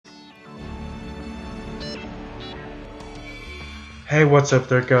Hey, what's up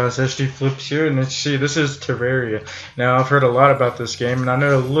there, guys? Flipz here, and this is Terraria. Now, I've heard a lot about this game, and I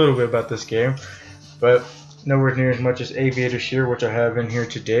know a little bit about this game, but nowhere near as much as Aviator here, which I have in here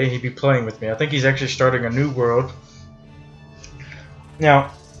today. He'd be playing with me. I think he's actually starting a new world.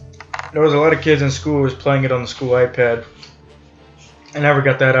 Now, there was a lot of kids in school who was playing it on the school iPad. I never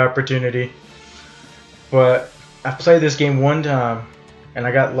got that opportunity, but I played this game one time, and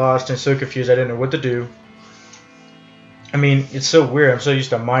I got lost and so confused I didn't know what to do. I mean, it's so weird. I'm so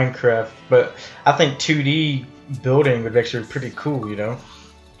used to Minecraft, but I think 2D building would actually be pretty cool, you know?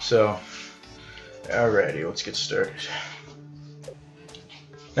 So, alrighty, let's get started.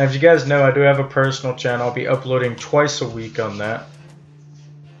 Now, if you guys know, I do have a personal channel. I'll be uploading twice a week on that.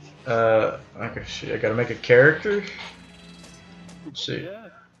 Okay, shit, I gotta make a character. Let's see.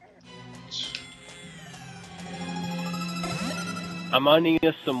 I'm mining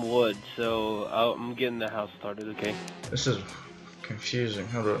us some wood, so I'm getting the house started, okay? This is confusing.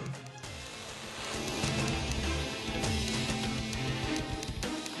 Hold on.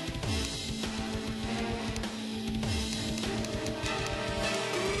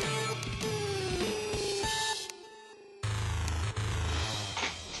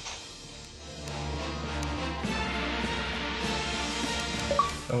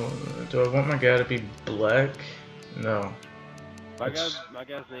 Oh, do I want my guy to be black? No. My guy's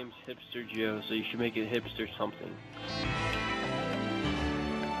name's Hipster Joe, so you should make it Hipster something.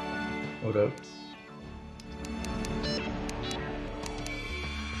 Hold up.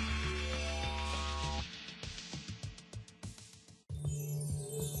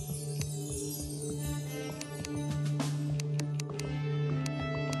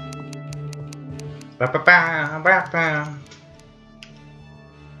 Ba ba ba ba ba.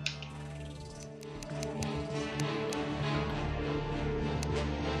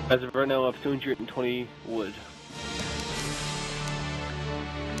 As of right now, I have 220 wood.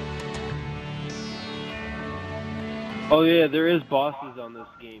 Oh yeah, there is bosses on this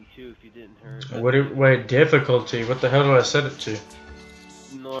game too, if you didn't hear. Wait, difficulty? What the hell did I set it to?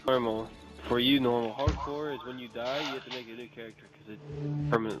 Normal. For you, normal. Hardcore is when you die, you have to make a new character, because it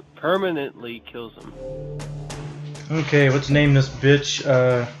permanently kills them. Okay, let's name this bitch,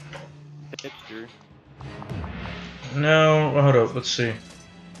 Hipster. No, hold up, let's see.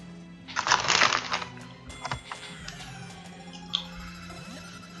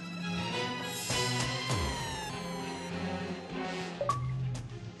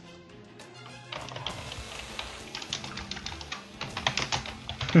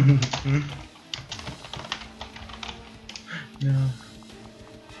 No.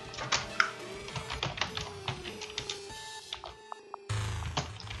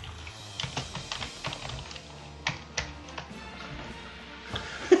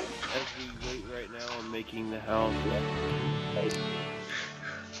 As we wait right now, I'm making the house.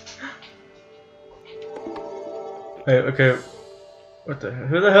 Hey, okay. What the hell?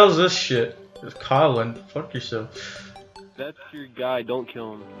 Who the hell is this shit? It's Colin. Fuck yourself. That's your guy, don't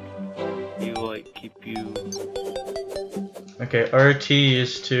kill him. He will, like, keep you... Okay, RT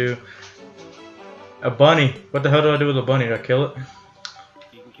is to... A bunny. What the hell do I do with a bunny? Do I kill it?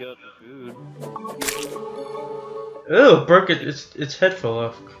 You can kill it for food. Ew, broke it. Its head fell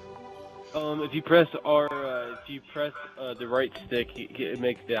off. If you press R, the right stick, it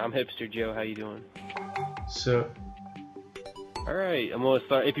makes the... I'm Hipster Joe, how you doing? So... Alright, I'm gonna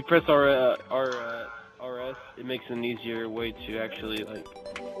start. If you press RS, it makes an easier way to actually, like,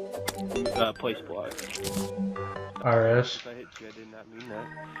 place blocks. RS. If I hit you, I did not mean that.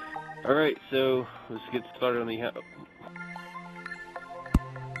 Alright, so, let's get started on the house.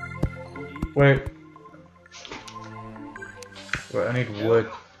 Wait. Wait, I need wood.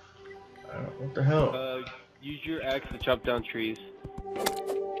 What the hell? Use your axe to chop down trees.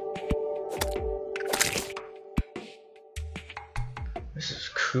 This is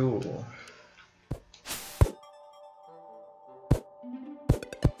cool.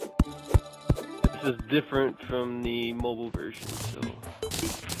 This is different from the mobile version, so...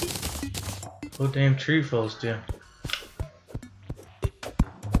 What damn tree falls down?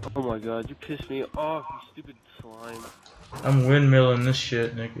 Oh my god, you pissed me off, you stupid slime. I'm windmilling this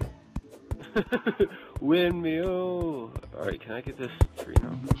shit, nigga. Windmill! Alright, can I get this tree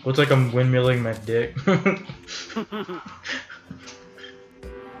now? Looks like I'm windmilling my dick.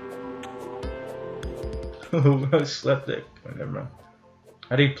 Oh, I slept it. Oh, never mind.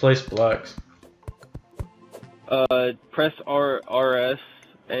 How do you place blocks? Press RS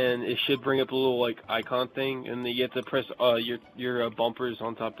and it should bring up a little like icon thing, and then you have to press your bumpers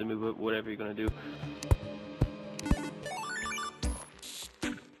on top to move it, whatever you're gonna do.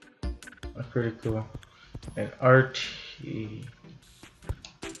 That's pretty cool. And RT.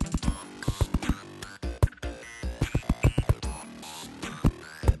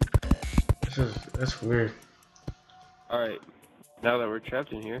 That's weird. Alright, now that we're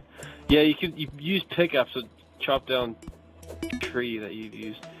trapped in here. Yeah, you use pickups to chop down the tree that you've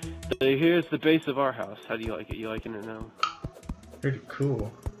used. So here's the base of our house. How do you like it? You liking it now? Pretty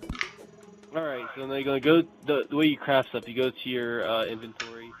cool. Alright, so now you're gonna go, the way you craft stuff, you go to your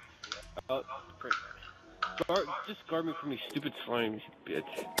inventory. Frick. Just guard me from these stupid slimes, you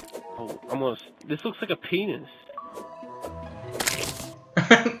bitch. Oh, almost. This looks like a penis.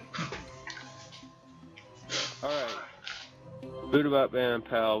 Alright. Food about bam,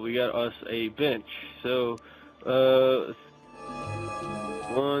 pal. We got us a bench. So,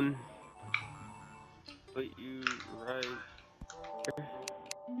 one. Put you right there.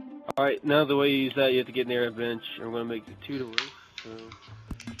 Alright, now the way you use that, you have to get near a bench. I'm gonna make the 2 doors. So,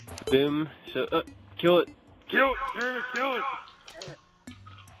 boom. So, kill it. Kill it! Kill it!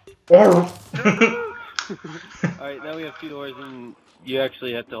 Alright, now we have 2 doors, and you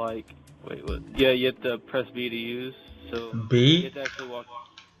actually have to, like, wait, what? Yeah, you have to press B to use. So, B? you have to actually walk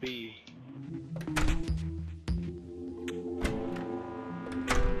B.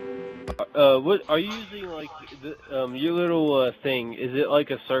 What are you using, like, the, your little, thing? Is it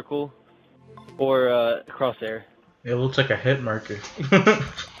like a circle? Or, crosshair? It looks like a hit marker.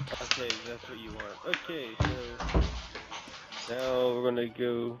 Okay, that's what you want. Okay, so now we're gonna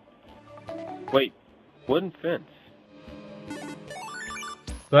go. Wait, wooden fence.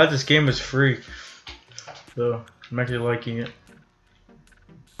 Glad this game is free. So I'm actually liking it.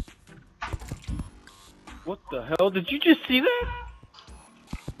 What the hell? Did you just see that?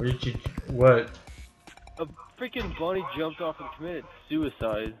 What did you? What? A freaking bunny jumped off and committed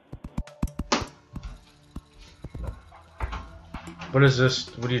suicide. What is this?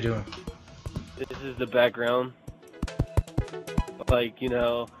 What are you doing? This is the background. Like, you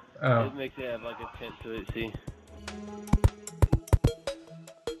know, Oh. it makes it have like a tint to it, see?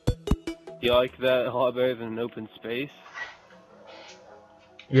 You like that a lot better than an open space?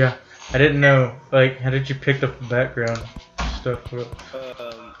 Yeah, I didn't know. Like, how did you pick the background stuff up?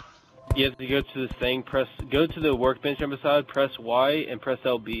 You have to go to the thing, go to the workbench on the side, press Y, and press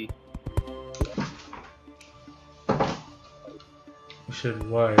LB. You said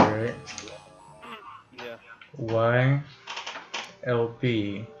Y, right? Yeah. Y,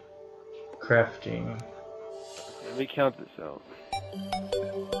 LB, crafting. Let me count this out.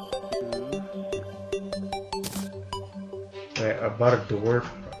 Wait, I bought a door.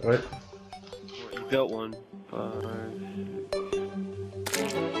 What? You built one. 5.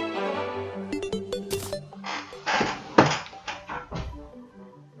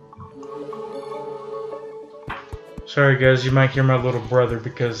 Sorry guys, you might hear my little brother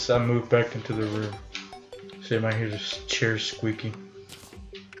because I moved back into the room. So you might hear this chair squeaking.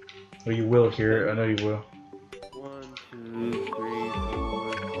 Well, you will hear it. I know you will. 1, 2, 3,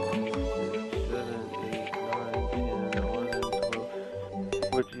 4, 5, 6, 7, 8, 9, 10, 11,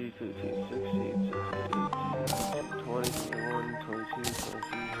 12, 14, 15, 16, 17, 18, 20, 21, 22,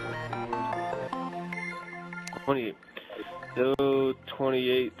 23, 24, 28. So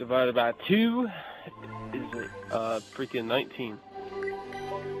 28 divided by 2 is freaking 19.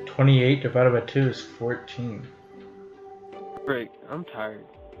 28 divided by 2 is 14. Frick, I'm tired.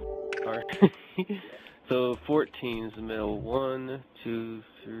 Alright. So 14 is the middle. 1, 2,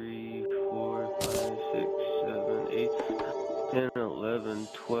 3, 4, 5, 6, 7, 8, 10, 11,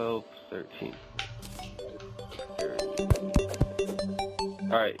 12, 13.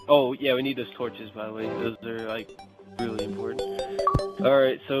 Alright. Oh, yeah, we need those torches, by the way. Those are, like, really important.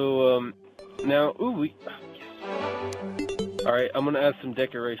 Alright, so, now, ooh, yes. Alright, I'm gonna add some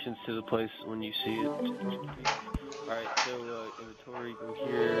decorations to the place when you see it. Alright, so, inventory, go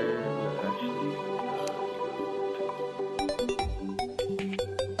here, actually,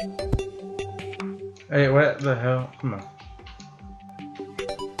 Hey, what the hell? Come on.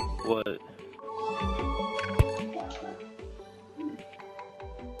 what?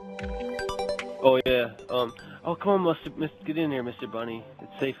 Oh, yeah, oh, come on, get in there, Mr. Bunny.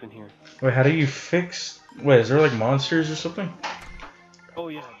 It's safe in here. Wait, how do you fix... Wait, is there like monsters or something? Oh,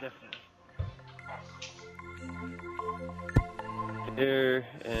 yeah, definitely. There,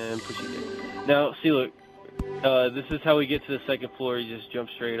 and push it there. Now, see, look, this is how we get to the second floor. You just jump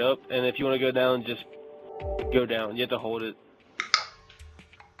straight up, and if you want to go down, just go down. You have to hold it.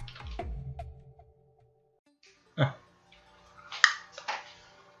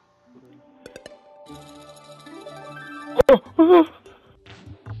 Oh,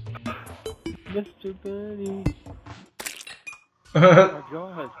 Mr. Bunny. Oh my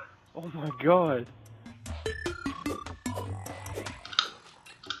god. Oh my god.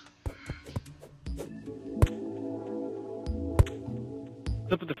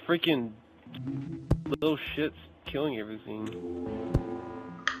 What's up with the freaking Little shit's killing everything.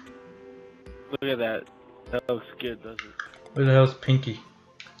 Look at that. That looks good, doesn't it? Where the hell's Pinky?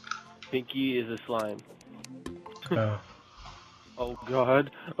 Pinky is a slime. Oh. Oh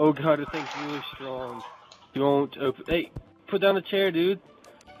god. Oh god, this thing's really strong. Don't open. Hey, put down the chair, dude.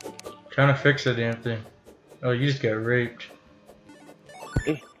 Trying to fix the damn thing. Oh, you just got raped.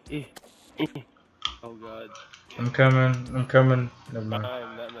 Oh god. I'm coming. Never mind.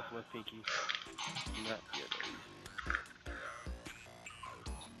 I'm not messing with Pinky. Not yet,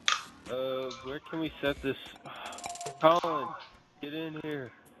 at least. Where can we set this? Colin, get in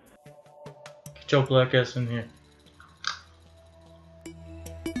here. Get your black ass in here.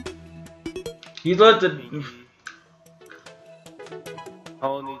 You let the... Pinky.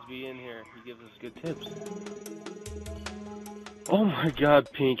 Colin needs to be in here. He gives us good tips. Oh my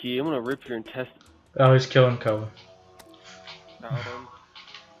god, Pinky, I'm gonna rip your intestines. Oh, he's killing Colin.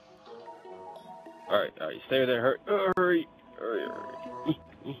 Alright, stay there. Hurry.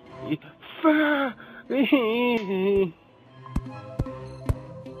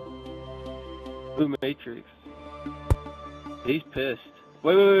 Ooh, Matrix. He's pissed.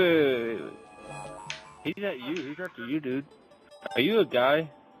 Wait. He's at you. He's after you, dude. Are you a guy?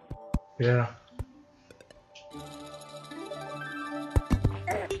 Yeah.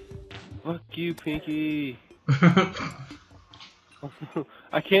 Fuck you, Pinky.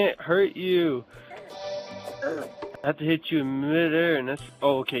 I can't hurt you. I have to hit you in midair, and that's.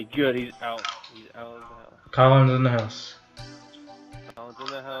 Oh, okay, good. He's out. He's out of the house. Colin's in the house. Colin's in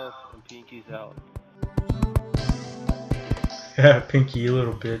the house, and Pinky's out. Yeah, Pinky, you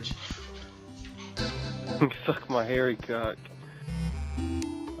little bitch. Suck my hairy cock.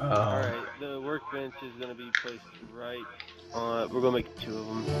 Oh. Alright, the workbench is gonna be placed right on. We're gonna make 2 of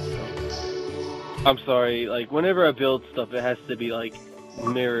them. So. I'm sorry, like, whenever I build stuff, it has to be like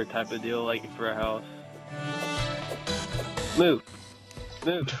mirror type of deal, like for a house. Move.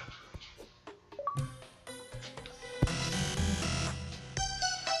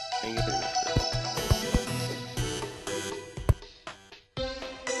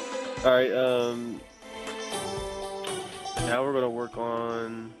 Alright, now we're gonna work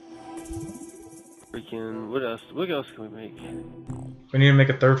on freaking, what else can we make? We need to make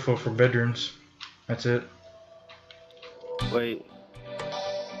a 3rd floor for bedrooms. That's it. Wait.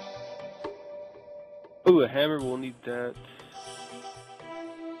 Ooh, a hammer, we'll need that.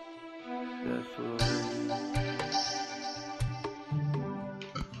 That's a little...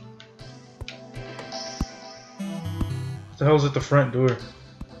 What the hell's at the front door?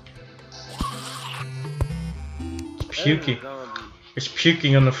 Puking. It's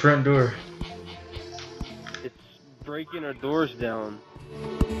puking on the front door. It's breaking our doors down.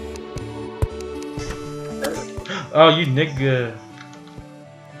 Oh, you nigga.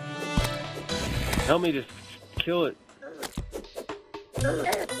 Help me to kill it.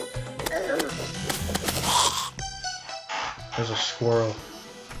 There's a squirrel.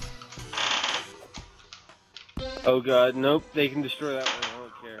 Oh god, nope, they can destroy that one, I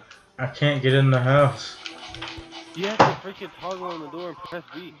don't care. I can't get in the house. You have to freaking toggle on the door and press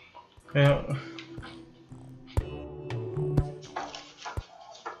B. Yeah.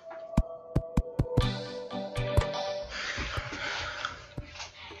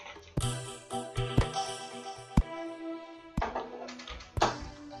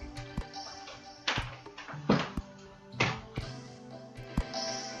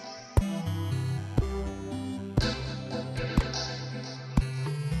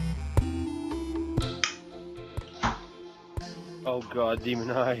 Oh god, demon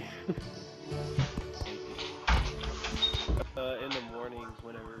eye. In the mornings,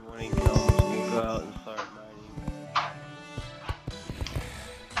 whenever morning comes, we'll go out and start mining.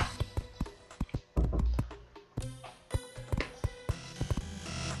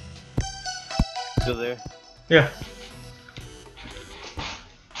 Still there? Yeah.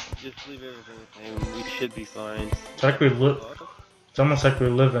 Just leave everything the same. We should be fine. It's like we live. It's almost like we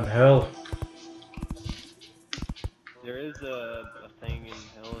live in hell. There is a thing in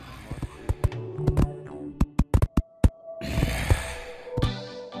hell.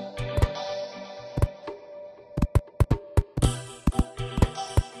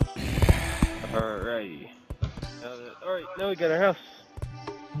 Alrighty. Alright, now we got our house.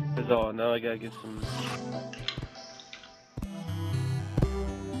 That's all. Now I gotta get some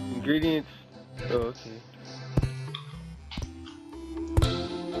ingredients. Oh, okay.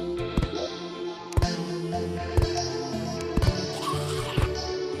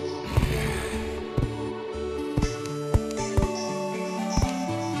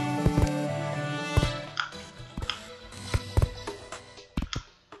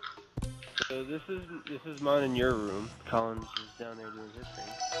 This is mine in your room. Collins is down there doing his thing.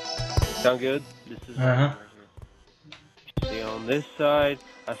 Sound good? This is mine right here. Stay on this side.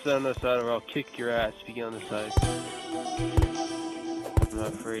 I sit on this side or I'll kick your ass if you get on this side. I'm not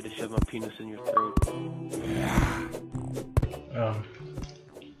afraid to shove my penis in your throat.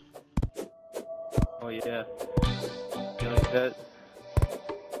 Oh yeah. You like that?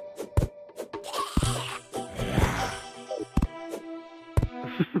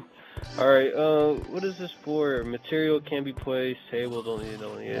 Alright, what is this for? Material can be placed, table, don't need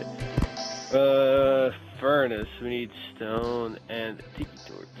it. Furnace, we need stone and a tiki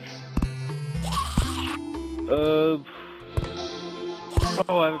torch. Oh,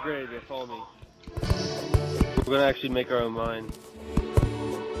 I have a great idea, follow me. We're gonna actually make our own mine.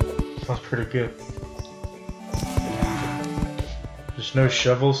 Sounds pretty good. There's no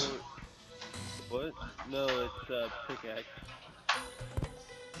shovels? What? No, it's pickaxe.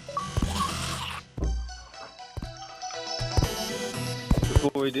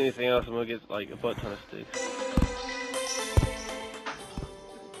 Before we do anything else, I'm gonna get like a butt ton of sticks.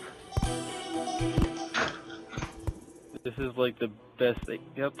 This is like the best thing.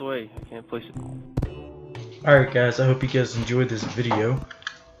 Get out the way, I can't place it. Alright guys, I hope you guys enjoyed this video.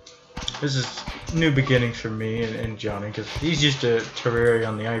 This is new beginnings for me and Johnny, because he's used to Terraria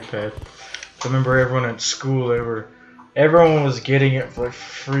on the iPad. I remember everyone at school, everyone was getting it for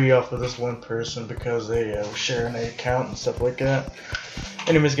free off of this one person because they were sharing an account and stuff like that.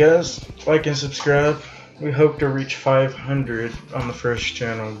 Anyways guys, like and subscribe. We hope to reach 500 on the first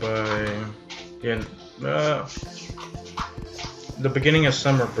channel by the beginning of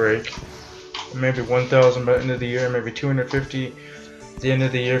summer break. Maybe 1,000 by the end of the year, maybe 250 at the end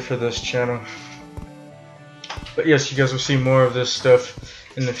of the year for this channel. But yes, you guys will see more of this stuff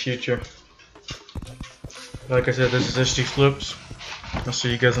in the future. Like I said, this is SG Flipz. I'll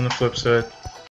see you guys on the flip side.